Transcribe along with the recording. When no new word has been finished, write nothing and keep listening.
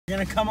You're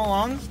gonna come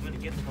along? I'm gonna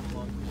get to come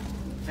along.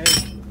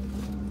 Hey,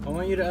 I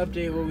want you to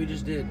update what we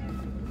just did.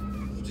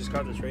 You just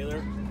got the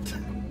trailer.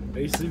 Are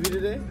you sleepy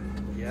today?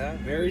 Yeah.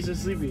 Very so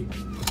sleepy.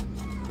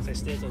 I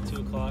stayed till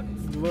 2 o'clock.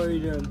 What are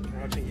you doing?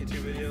 I'm watching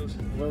YouTube videos.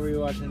 What were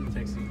you watching?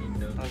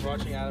 I was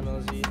watching Adam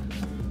LZ.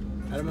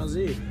 Adam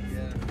LZ?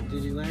 Yeah.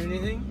 Did you learn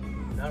anything?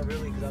 Not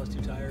really, because I was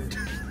too tired.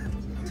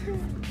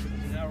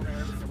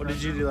 What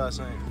did you do last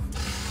night?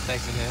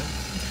 Texting him.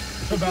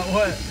 About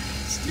what?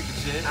 Stupid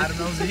shit. Adam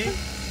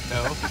LZ?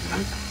 No.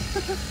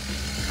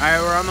 Alright,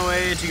 we're on the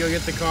way to go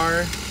get the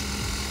car.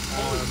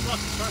 Holy fuck,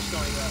 the truck's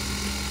going up.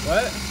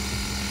 What?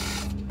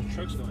 The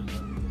truck's going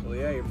up. Well,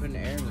 yeah, you're putting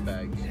air in the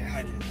bags. Yeah,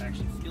 I didn't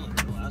actually feel it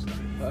the last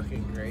time.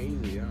 Fucking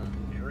crazy, huh?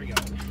 Here we go.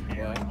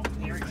 Well,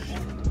 Here we go.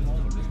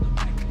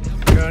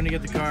 we're going to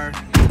get the car.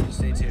 Just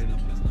stay tuned.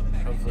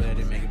 Hopefully I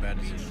didn't make a bad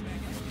decision.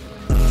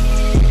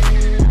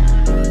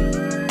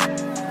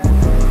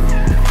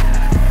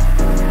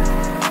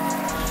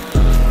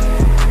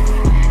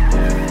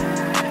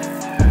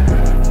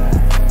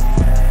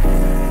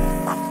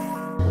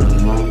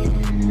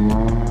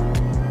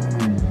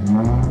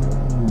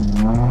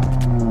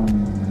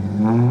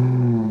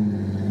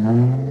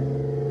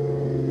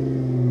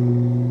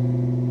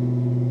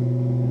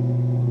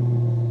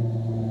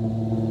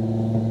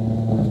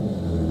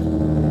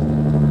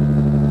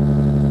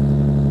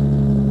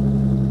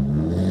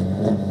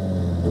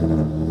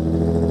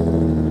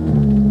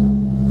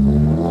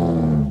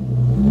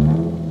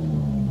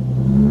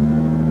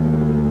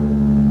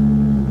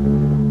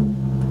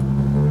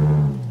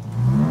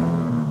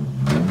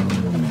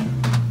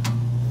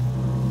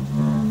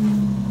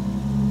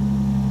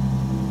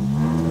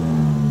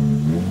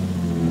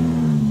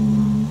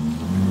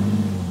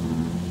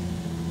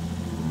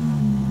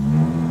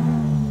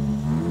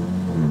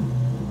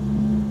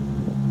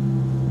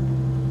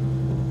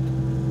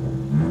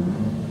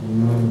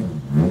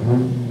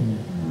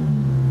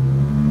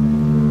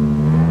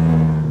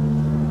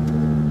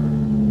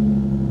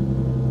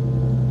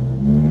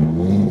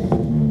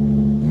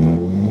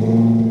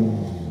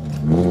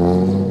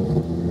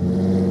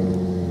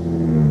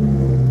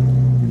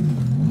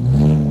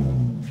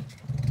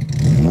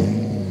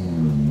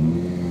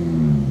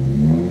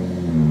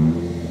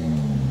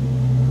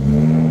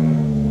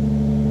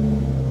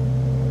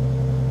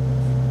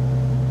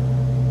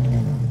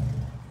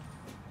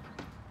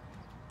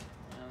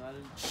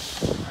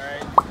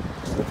 Alright,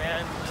 the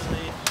man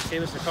literally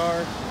gave us the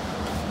car.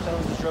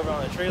 Sheldon just drove it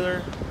on the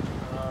trailer.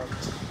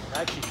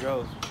 I actually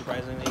drove,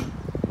 surprisingly.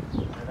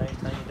 And now he's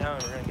tying me down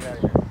and we're gonna get out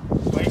of here.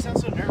 Why you sound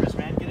so nervous,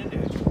 man? Get into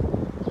it.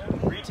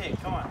 Retake,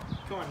 come on.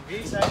 Come on, be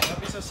excited. Don't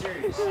be so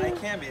serious. I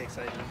can be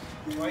excited.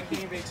 Why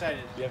can't you be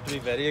excited? You have to be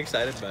very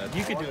excited, man.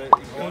 You could do it.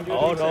 You can do it.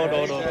 Oh, no.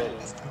 Excited.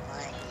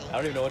 I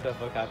don't even know what the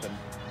fuck happened.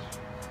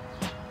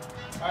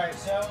 Alright,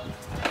 so,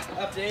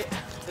 update.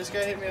 This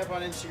guy hit me up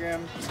on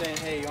Instagram saying,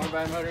 hey, you want to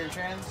buy a motor and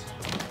trans?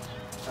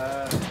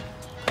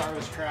 Car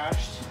was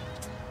crashed.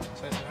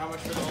 So I said, how much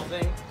for the whole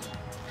thing?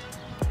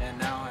 And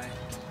now I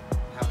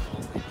have the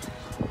whole thing.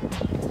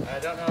 I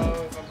don't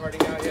know if I'm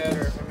parting out yet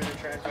or if I'm going to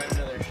try and find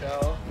another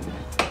shell.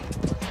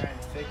 I'll try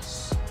and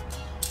fix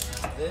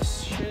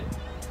this shit.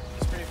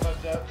 It's pretty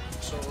fucked up,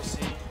 so we'll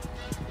see.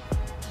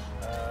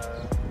 I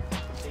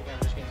think I'm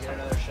just going to get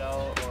another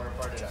shell or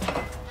part it out.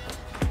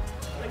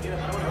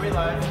 Are we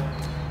live?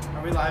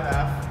 Are we live,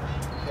 Af?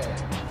 Okay.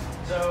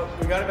 So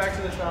we got it back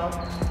to the shop.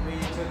 We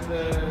took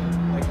the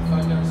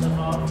fucked up stuff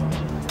off.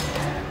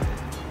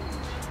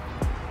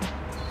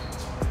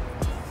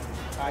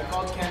 I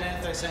called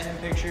Kenneth. I sent him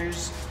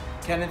pictures.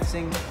 Kenneth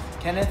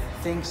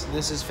thinks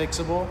this is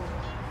fixable.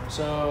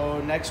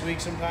 So next week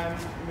sometime,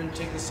 I'm gonna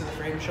take this to the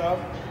frame shop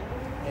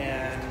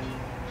and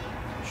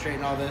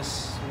straighten all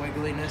this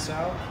wiggliness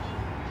out.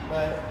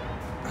 But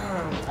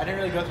I didn't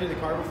really go through the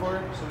car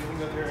before, so we can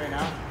go through it right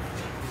now.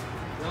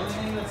 The only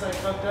thing that's like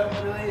fucked up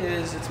really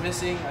is it's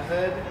missing a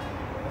hood,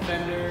 a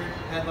fender,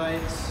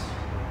 headlights,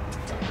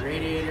 a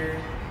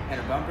radiator, and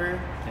a bumper.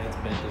 And it's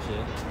bent as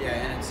shit. Yeah,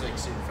 and it's like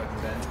super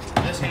fucking bent.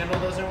 This handle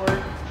doesn't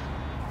work.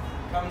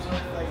 Comes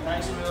with like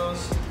nice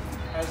wheels,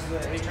 has the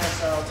HR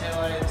style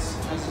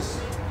taillights, has this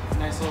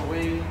nice little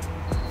wing,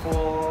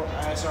 full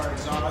ISR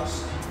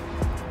exhaust.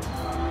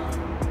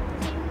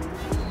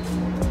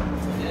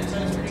 The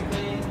inside's pretty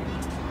clean.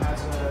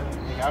 Has a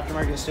like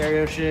aftermarket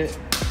stereo shit.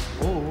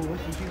 Oh, look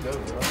at you go,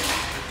 bro.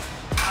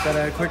 Got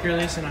a quick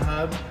release and a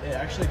hub. It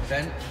actually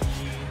bent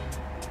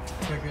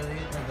the quick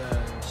release or the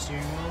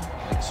steering wheel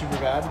like super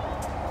bad.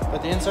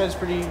 But the inside's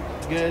pretty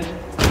good.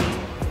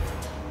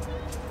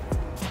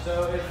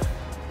 So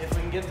if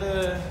we can get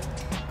the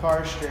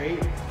car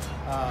straight,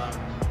 I'm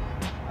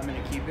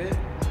gonna keep it.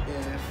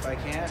 If I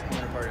can't, I'm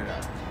gonna part it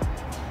out.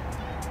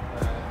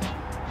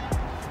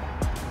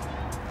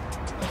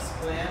 That's the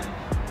plan.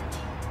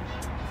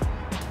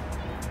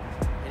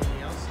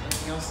 Anything else?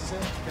 Anything else to say?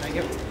 Can I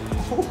get?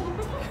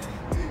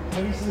 How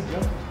do you see the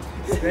jump?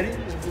 Ready?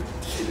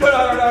 No.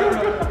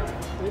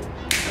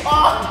 Ah!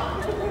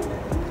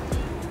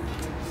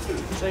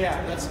 So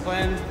yeah, that's the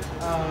plan.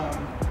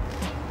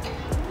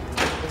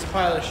 It's a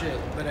pile of shit,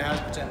 but it has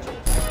potential.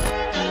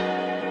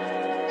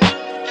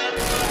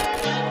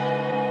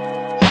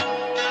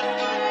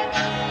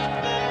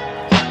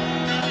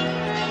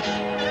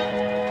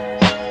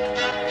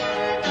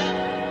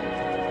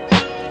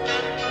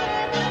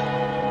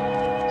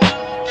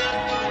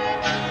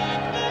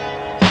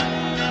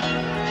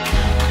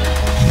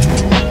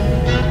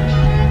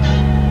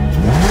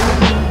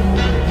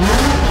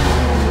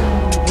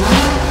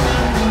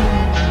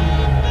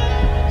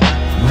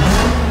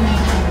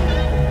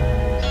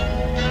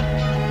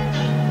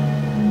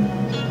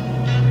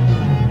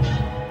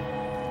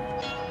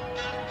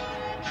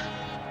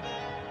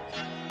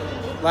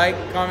 Like,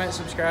 comment,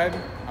 subscribe.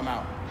 I'm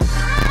out.